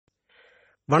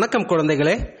வணக்கம்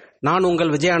குழந்தைகளே, நான்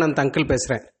உங்கள் விஜயானந்த் அங்கிள்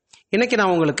பேசுகிறேன். இன்னைக்கு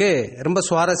நான் உங்களுக்கு ரொம்ப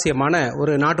சுவாரஸ்யமான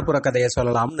ஒரு நாட்டுப்புற கதையை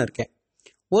சொல்லலாம்னு இருக்கேன்.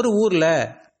 ஒரு ஊரில்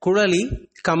குழலி,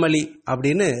 கமலி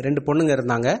அப்படின்னு ரெண்டு பொண்ணுங்க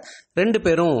இருந்தாங்க. ரெண்டு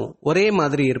பேரும் ஒரே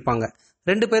மாதிரி இருப்பாங்க.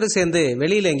 ரெண்டு பேரும் சேர்ந்து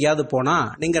வெளியில் எங்கேயாவது போனால்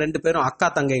நீங்கள் ரெண்டு பேரும் அக்கா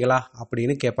தங்கைகளா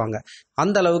அப்படின்னு கேட்பாங்க.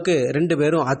 அந்த அளவுக்கு ரெண்டு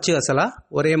பேரும் அச்சு அசலாக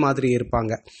ஒரே மாதிரி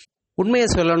இருப்பாங்க. உண்மையை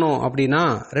சொல்லணும் அப்படின்னா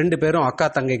ரெண்டு பேரும் அக்கா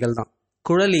தங்கைகள் தான்.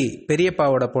 குழலி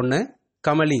பெரியப்பாவோட பொண்ணு,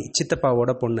 கமலி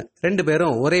சித்தப்பாவோட பொண்ணு. ரெண்டு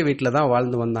பேரும் ஒரே வீட்டில் தான்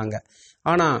வாழ்ந்து வந்தாங்க.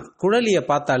 ஆனால் குழலியை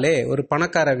பார்த்தாலே ஒரு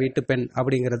பணக்கார வீட்டு பெண்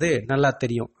அப்படிங்கிறது நல்லா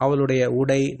தெரியும். அவளுடைய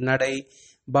உடை, நடை,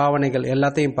 பாவனைகள்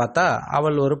எல்லாத்தையும் பார்த்தா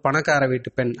அவள் ஒரு பணக்கார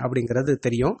வீட்டு பெண் அப்படிங்கிறது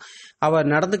தெரியும்.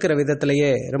 அவள் நடந்துக்கிற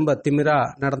விதத்திலேயே ரொம்ப திமிரா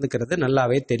நடந்துக்கிறது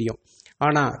நல்லாவே தெரியும்.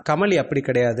 ஆனால் கமலி அப்படி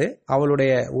கிடையாது.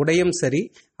 அவளுடைய உடையும் சரி,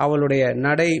 அவளுடைய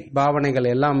நடை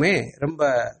பாவனைகள் எல்லாமே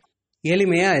ரொம்ப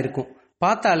எளிமையாக இருக்கும்.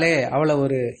 பார்த்தாலே அவளை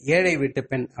ஒரு ஏழை வீட்டு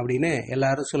பெண் அப்படின்னு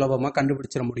எல்லாரும் சுலபமாக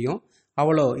கண்டுபிடிச்சிட முடியும்.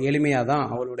 அவ்வளோ எளிமையாக தான்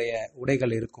அவளுடைய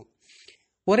உடைகள் இருக்கும்.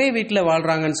 ஒரே வீட்டில்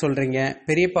வாழ்கிறாங்கன்னு சொல்கிறீங்க,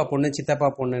 பெரியப்பா பொண்ணு சித்தப்பா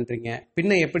பொண்ணுன்றீங்க,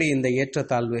 பின்ன எப்படி இந்த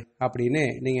ஏற்றத்தாழ்வு அப்படின்னு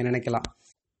நீங்கள் நினைக்கலாம்.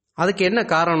 அதுக்கு என்ன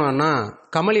காரணம்னா,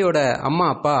 கமலியோட அம்மா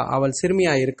அப்பா அவள்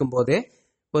சிறுமியாக இருக்கும்போதே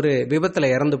ஒரு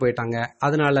விபத்தில் இறந்து போயிட்டாங்க.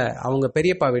 அதனால அவங்க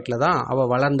பெரியப்பா வீட்டில் தான்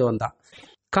அவள் வளர்ந்து வந்தா.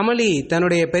 கமலி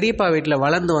தன்னுடைய பெரியப்பா வீட்டில்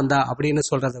வளர்ந்து வந்தா அப்படின்னு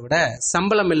சொல்றதை விட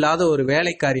சம்பளம் இல்லாத ஒரு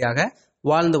வேலைக்காரியாக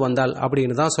வாழ்ந்து வந்தாள்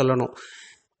அப்படின்னு தான் சொல்லணும்.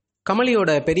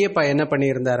 கமலியோட பெரியப்பா என்ன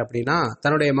பண்ணியிருந்தார் அப்படின்னா,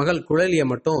 தன்னுடைய மகள் குழலியை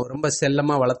மட்டும் ரொம்ப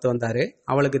செல்லமாக வளர்த்து வந்தார்.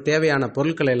 அவளுக்கு தேவையான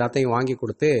பொருட்கள் எல்லாத்தையும் வாங்கி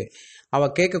கொடுத்து,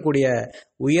 அவள் கேட்கக்கூடிய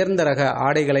உயர்ந்த ரக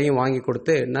ஆடைகளையும் வாங்கி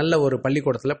கொடுத்து நல்ல ஒரு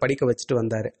பள்ளிக்கூடத்தில் படிக்க வச்சுட்டு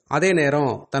வந்தார். அதே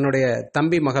நேரம் தன்னுடைய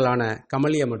தம்பி மகளான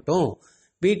கமலியை மட்டும்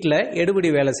வீட்டில்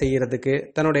எடுபிடி வேலை செய்கிறதுக்கு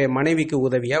தன்னுடைய மனைவிக்கு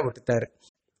உதவியாக விட்டுட்டார்.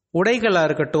 உடைகளாக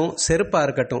இருக்கட்டும், செருப்பாக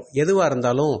இருக்கட்டும், எதுவாக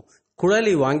இருந்தாலும்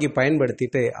குழலி வாங்கி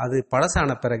பயன்படுத்திட்டு அது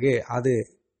பழசான பிறகு அது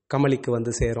கமலிக்கு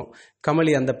வந்து சேரும்.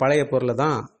 கமலி அந்த பழைய பொருளை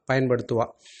தான் பயன்படுத்துவா.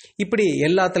 இப்படி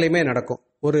எல்லாத்துலேயுமே நடக்கும்.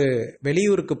 ஒரு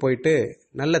வெளியூருக்கு போயிட்டு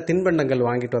நல்ல தின்பண்டங்கள்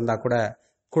வாங்கிட்டு வந்தா கூட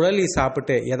குழலி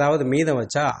சாப்பிட்டு ஏதாவது மீதம்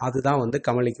வச்சா அதுதான் வந்து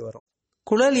கமலிக்கு வரும்.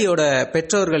 குழலியோட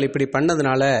பெற்றோர்கள் இப்படி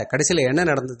பண்ணதுனால கடைசியில் என்ன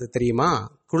நடந்தது தெரியுமா?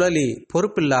 குழலி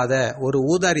பொறுப்பில்லாத ஒரு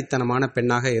ஊதாரித்தனமான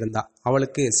பெண்ணாக இருந்தா.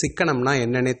 அவளுக்கு சிக்கனம்னா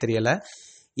என்னன்னே தெரியல.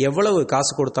 எவ்வளவு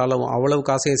காசு கொடுத்தாலும் அவ்வளவு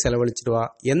காசையும் செலவழிச்சிடுவா.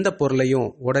 எந்த பொருளையும்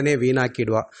உடனே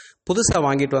வீணாக்கிடுவா. புதுசாக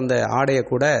வாங்கிட்டு வந்த ஆடையை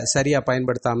கூட சரியாக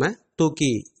பயன்படுத்தாமல்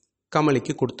தூக்கி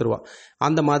கமலிக்கு கொடுத்துருவா.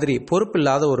 அந்த மாதிரி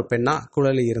பொறுப்பில்லாத ஒரு பெண்ணா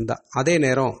குழலி இருந்தா. அதே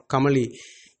நேரம் கமலி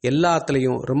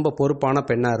எல்லாத்துலேயும் ரொம்ப பொறுப்பான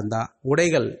பெண்ணாக இருந்தா.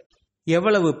 உடைகள்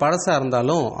எவ்வளவு பழசாக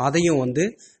இருந்தாலும் அதையும் வந்து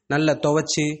நல்ல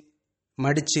துவைச்சி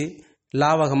மடித்து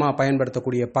லாவகமாக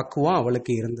பயன்படுத்தக்கூடிய பக்குவம்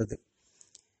அவளுக்கு இருந்தது.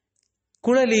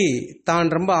 குழலி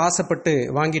தான் ரொம்ப ஆசைப்பட்டு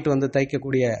வாங்கிட்டு வந்து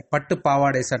தைக்கக்கூடிய பட்டு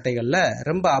பாவாடை சட்டைகளில்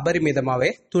ரொம்ப அபரிமிதமாகவே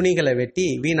துணிகளை வெட்டி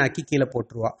வீணாக்கி கீழே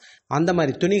போட்டுருவா. அந்த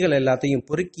மாதிரி துணிகள் எல்லாத்தையும்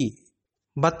பொறுக்கி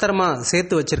பத்திரமா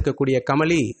சேர்த்து வச்சிருக்கக்கூடிய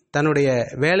கமலி தன்னுடைய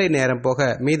வேலை நேரம் போக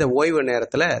மீத ஓய்வு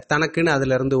நேரத்தில் தனக்குன்னு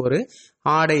அதிலிருந்து ஒரு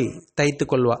ஆடை தைத்து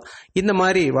கொள்வா. இந்த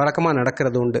மாதிரி வழக்கமாக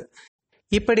நடக்கிறது உண்டு.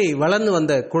 இப்படி வளர்ந்து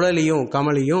வந்த குழலியும்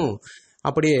கமலியும்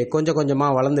அப்படியே கொஞ்சம்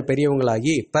கொஞ்சமாக வளர்ந்து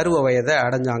பெரியவங்களாகி பருவ வயதை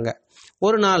அடைஞ்சாங்க.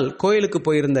 ஒரு நாள் கோயிலுக்கு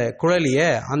போயிருந்த குழலியை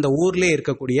அந்த ஊர்லேயே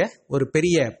இருக்கக்கூடிய ஒரு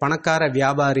பெரிய பணக்கார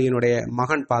வியாபாரியினுடைய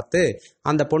மகன் பார்த்து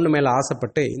அந்த பொண்ணு மேலே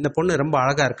ஆசைப்பட்டு, இந்த பொண்ணு ரொம்ப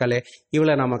அழகாக இருக்காளே,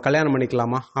 இவளை நம்ம கல்யாணம்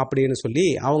பண்ணிக்கலாமா அப்படின்னு சொல்லி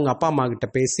அவங்க அப்பா அம்மா கிட்ட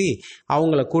பேசி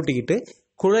அவங்கள கூட்டிக்கிட்டு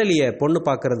குழலியை பொண்ணு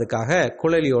பார்க்கறதுக்காக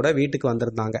குழலியோட வீட்டுக்கு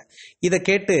வந்திருந்தாங்க. இதை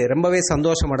கேட்டு ரொம்பவே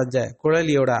சந்தோஷம் அடைஞ்ச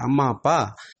குழலியோட அம்மா அப்பா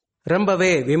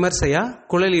ரொம்பவே விமர்சையா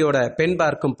குழலியோட பெண்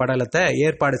பார்க்கும் படலத்தை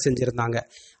ஏற்பாடு செஞ்சிருந்தாங்க.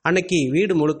 அன்னைக்கு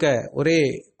வீடு முழுக்க ஒரே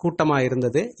கூட்டமாக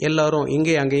இருந்தது. எல்லாரும்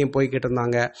இங்கேயும் அங்கேயும் போய்கிட்டு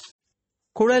இருந்தாங்க.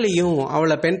 குழலியும்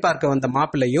அவளை பெண் பார்க்க வந்த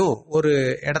மாப்பிள்ளையும் ஒரு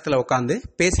இடத்துல உட்காந்து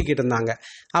பேசிக்கிட்டு இருந்தாங்க.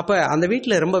 அப்போ அந்த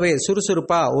வீட்டில் ரொம்பவே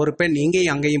சுறுசுறுப்பாக ஒரு பெண்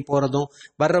இங்கேயும் அங்கேயும் போகிறதும்,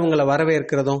 வர்றவங்களை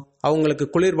வரவேற்கிறதும், அவங்களுக்கு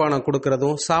குளிர்பானம்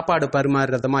கொடுக்கறதும், சாப்பாடு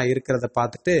பரிமாறுறதுமா இருக்கிறத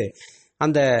பார்த்துட்டு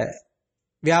அந்த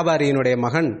வியாபாரியினுடைய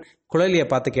மகன் குழலியை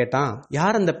பார்த்து கேட்டான்,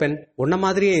 யார் அந்த பெண்? உன்ன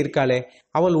மாதிரியே இருக்காளே,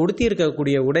 அவள் உடுத்தி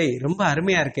இருக்கக்கூடிய உடை ரொம்ப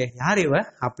அருமையா இருக்கே, யார் இவ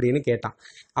அப்படின்னு கேட்டான்.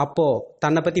 அப்போ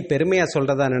தன்னை பத்தி பெருமையா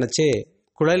சொல்றதா நினைச்சு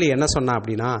குழலி என்ன சொன்னா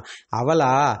அப்படின்னா,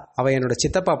 அவ என்னோட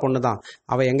சித்தப்பா பொண்ணு தான்.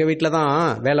 அவ எங்க வீட்டில தான்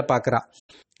வேலை பார்க்குறா.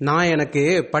 நான் எனக்கு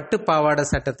பட்டு பாவாடை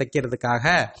சட்டை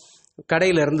தைக்கிறதுக்காக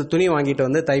கடையில இருந்து துணி வாங்கிட்டு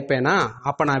வந்து தைப்பேனா,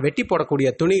 அப்ப நான் வெட்டி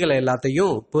போடக்கூடிய துணிகளை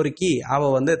எல்லாத்தையும் பொறுக்கி அவ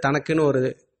வந்து தனக்குன்னு ஒரு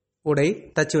உடை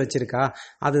தச்சு வச்சிருக்கா.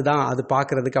 அதுதான், அது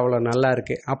பார்க்கறதுக்கு அவ்வளோ நல்லா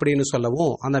இருக்கு அப்படின்னு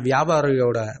சொல்லவும் அந்த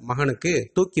வியாபாரியோட மகனுக்கு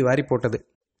தூக்கி வாரி போட்டது.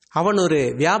 அவன் ஒரு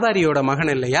வியாபாரியோட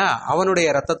மகன் இல்லையா, அவனுடைய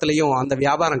ரத்தத்திலையும் அந்த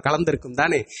வியாபாரம் கலந்திருக்கும்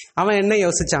தானே. அவன் என்ன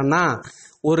யோசிச்சான்னா,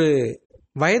 ஒரு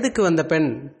வயதுக்கு வந்த பெண்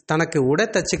தனக்கு உடை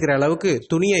தச்சுக்கிற அளவுக்கு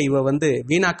துணியை இவ வந்து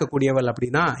வீணாக்கக்கூடியவள்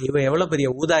அப்படின்னா இவ எவ்வளோ பெரிய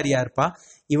ஊதாரியா இருப்பா,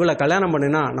 இவளை கல்யாணம்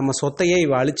பண்ணினா நம்ம சொத்தையே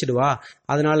இவ அழிச்சிடுவா,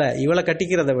 அதனால இவளை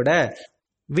கட்டிக்கிறத விட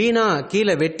வீணா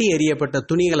கீழே வெட்டி எறியப்பட்ட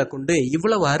துணிகளை கொண்டு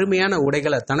இவ்வளவு அருமையான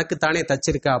உடைகளை தனக்குத்தானே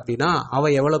தச்சிருக்கா அப்படின்னா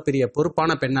அவ எவ்வளவு பெரிய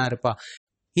பொறுப்பான பெண்ணா இருப்பா.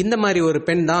 இந்த மாதிரி ஒரு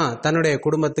பெண் தான் தன்னுடைய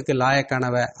குடும்பத்துக்கு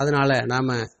லாயக்கானவ, அதனால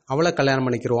நாம அவளை கல்யாணம்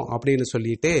பண்ணிக்கிறோம் அப்படின்னு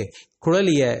சொல்லிட்டு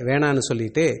குழலிய வேணான்னு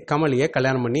சொல்லிட்டு கமலிய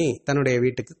கல்யாணம் பண்ணி தன்னுடைய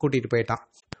வீட்டுக்கு கூட்டிட்டு போயிட்டான்.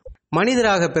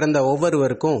 மனிதராக பிறந்த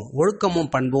ஒவ்வொருவருக்கும்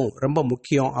ஒழுக்கமும் பண்பும் ரொம்ப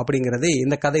முக்கியம் அப்படிங்கிறது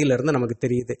இந்த கதையிலிருந்து நமக்கு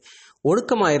தெரியுது.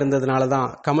 ஒழுக்கமா இருந்ததுனால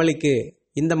தான் கமலிக்கு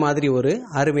இந்த மாதிரி ஒரு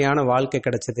அருமையான வாழ்க்கை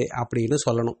கிடைச்சது அப்படின்னு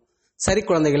சொல்லணும். சரி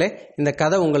குழந்தைகளே, இந்த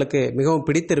கதை உங்களுக்கு மிகவும்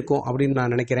பிடித்திருக்கும் அப்படின்னு நான்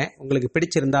நினைக்கிறேன். உங்களுக்கு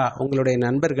பிடிச்சிருந்தா உங்களுடைய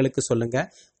நண்பர்களுக்கு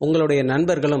சொல்லுங்க. உங்களுடைய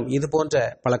நண்பர்களும் இது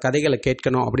போன்ற பல கதைகளை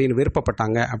கேட்கணும் அப்படின்னு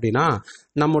விருப்பப்பட்டாங்க அப்படின்னா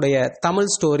நம்முடைய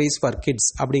தமிழ் ஸ்டோரிஸ் ஃபார்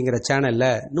கிட்ஸ் அப்படிங்கிற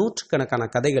சேனல்ல நூற்றுக்கணக்கான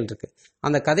கதைகள் இருக்கு.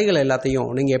 அந்த கதைகள்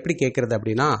எல்லாத்தையும் நீங்க எப்படி கேட்கறது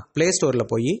அப்படின்னா பிளே ஸ்டோர்ல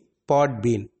போய்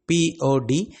பாட்பீன்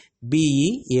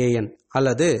PODBEAN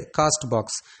அல்லது காஸ்ட்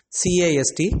பாக்ஸ்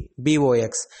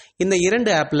CASTBOX இந்த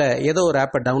 2 ஆப்பில் ஏதோ ஒரு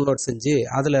ஆப்பை டவுன்லோட் செஞ்சு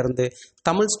அதில் இருந்து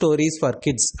தமிழ் ஸ்டோரிஸ் ஃபார்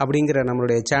கிட்ஸ் அப்படிங்கிற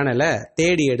நம்மளுடைய சேனலை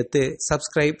தேடி எடுத்து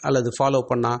சப்ஸ்கிரைப் அல்லது ஃபாலோ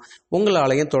பண்ணால்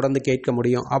உங்களாலையும் தொடர்ந்து கேட்க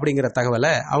முடியும் அப்படிங்கிற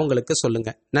தகவலை அவங்களுக்கு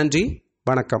சொல்லுங்கள். நன்றி,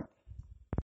 வணக்கம்.